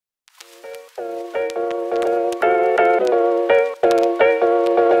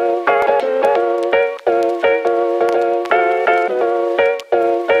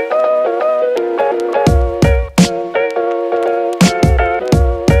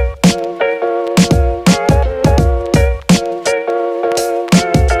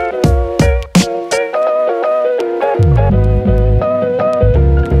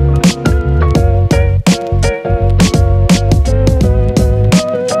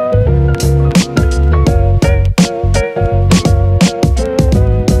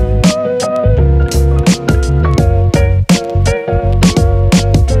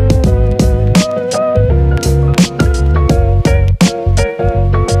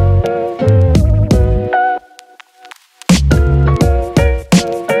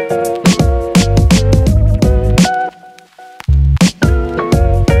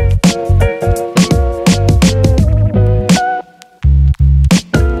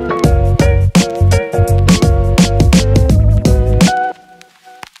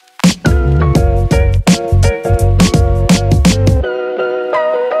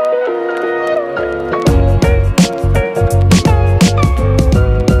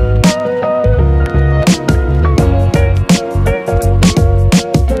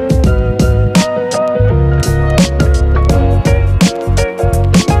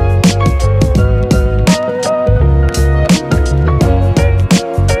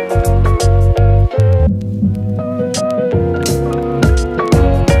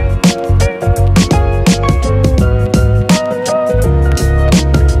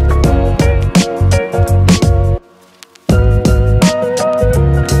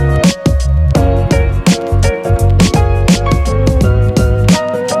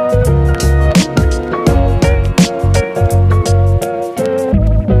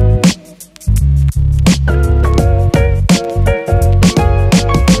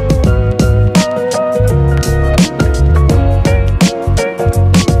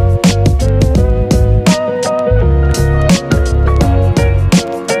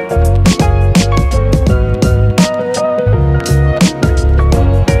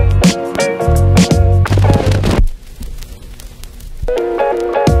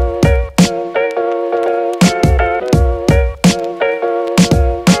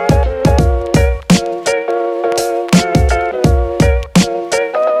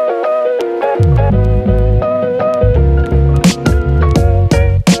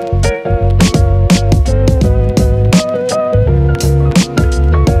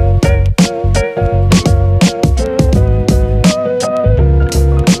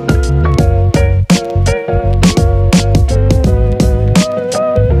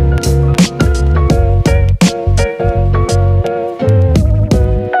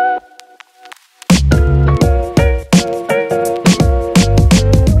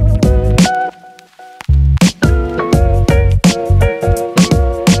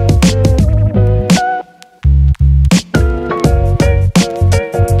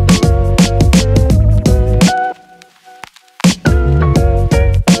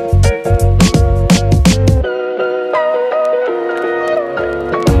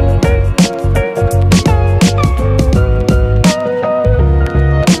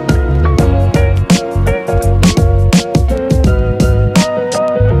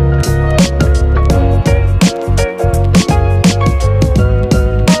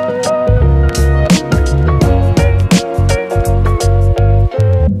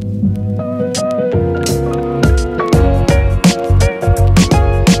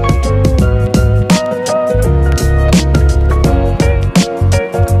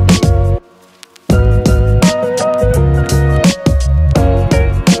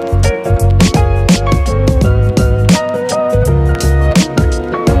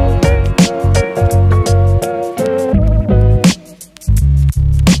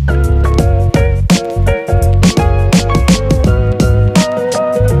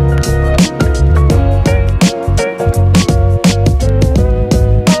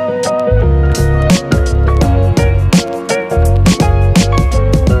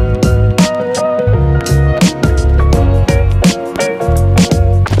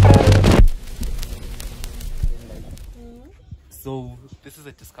this is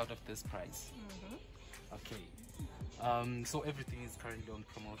a discount of this price. Okay. So everything is currently on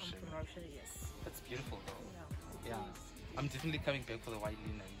promotion. On promotion, yes. That's beautiful though. Yeah. I'm definitely coming back for the white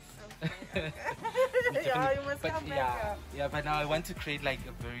linens. Okay. Yeah, you must come back. Yeah, but now I want to create like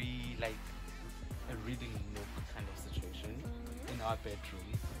a very like a reading nook kind of situation in our bedroom.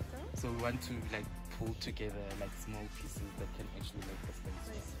 So we want to like pull together like small pieces that can actually make the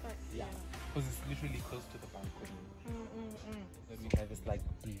space. Yeah, because it's literally close to the balcony. Then we have this like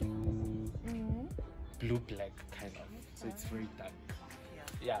blue black kind of, so it's very dark.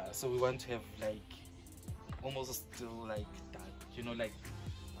 Yeah, so we want to have like almost still like dark, you know, like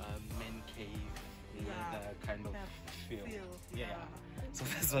man cave leather kind of feel. Yeah. So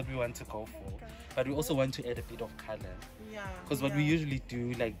that's what we want to go for. But we also want to add a bit of color. Yeah. Because what we usually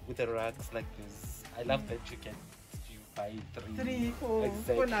do, like with the rugs like this, I love that you buy three for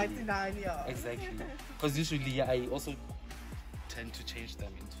 $4.99. Yeah. Exactly. Because usually I also tend to change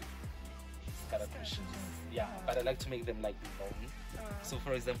them into color cushions. Yeah. But I like to make them like long. So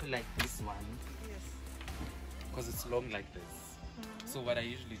for example, like this one, because it's long like this. So what I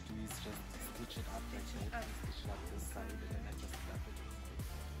usually do is just stitch it up like that, stitch it up this side, and then I just wrap it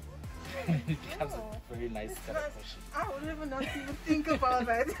inside. It becomes a very nice color cushion. I would never not even think about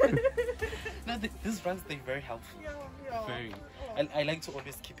that. No, these rugs, they're very helpful. Very. I like to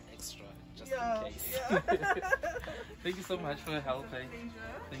always keep extra, just in case. Thank you so much for your help. Thank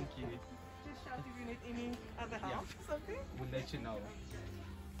you. Just shout if you need any other help or something. We'll let you know.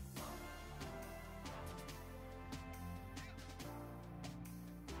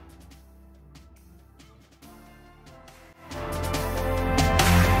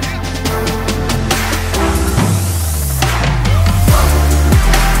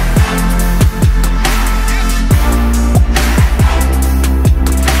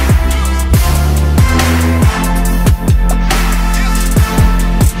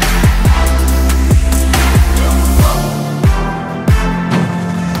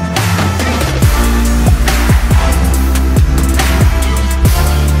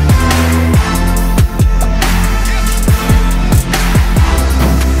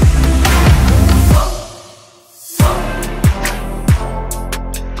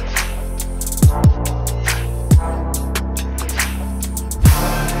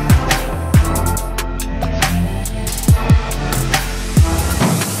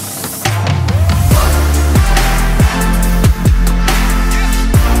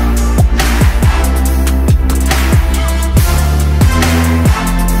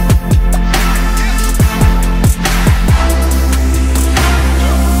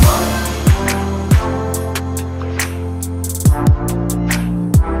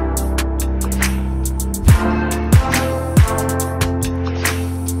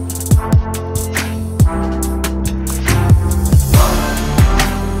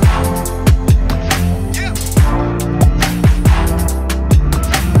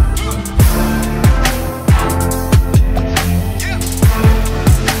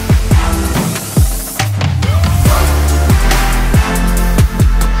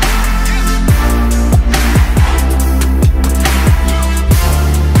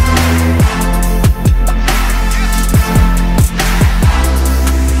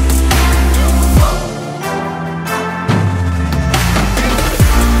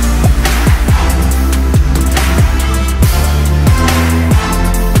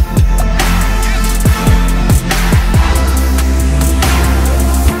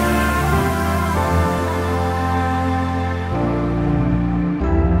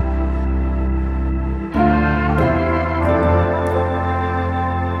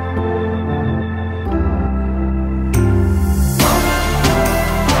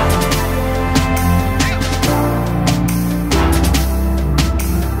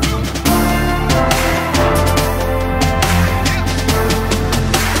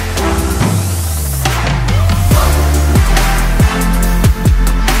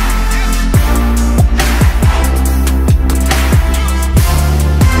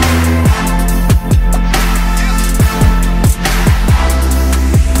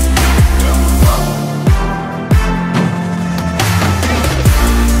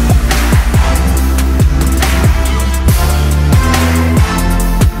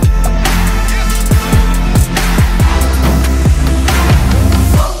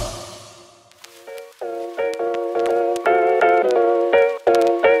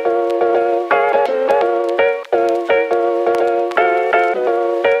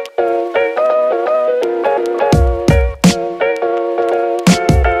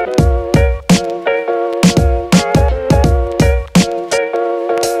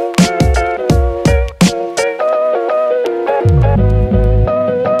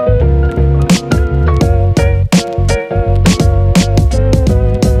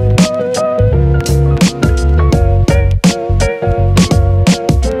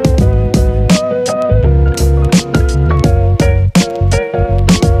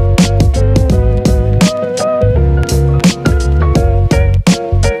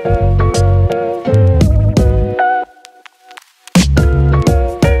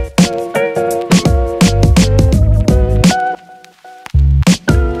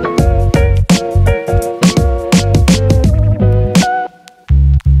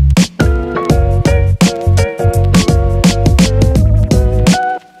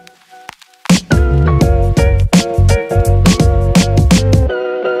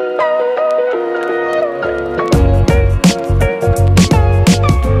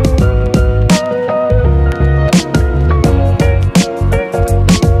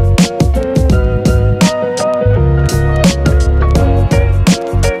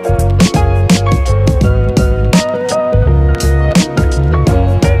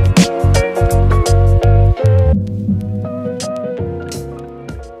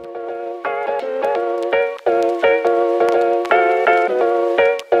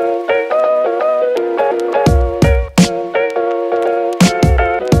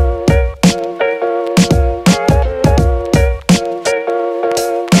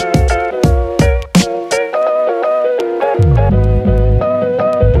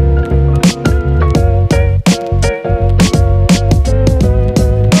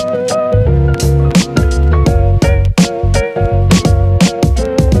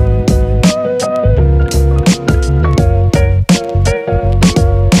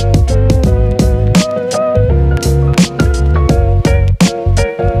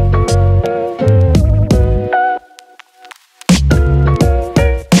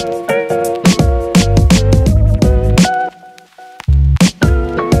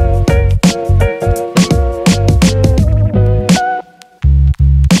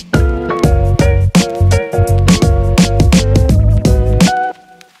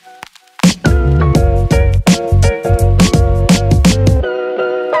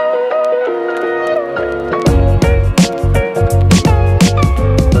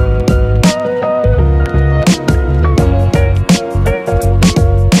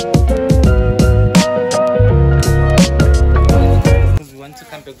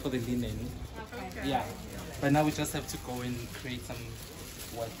 for the linen. Okay. Yeah. But now we just have to go and create some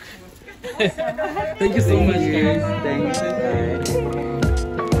work. Thank you so much, guys. Thanks. Bye.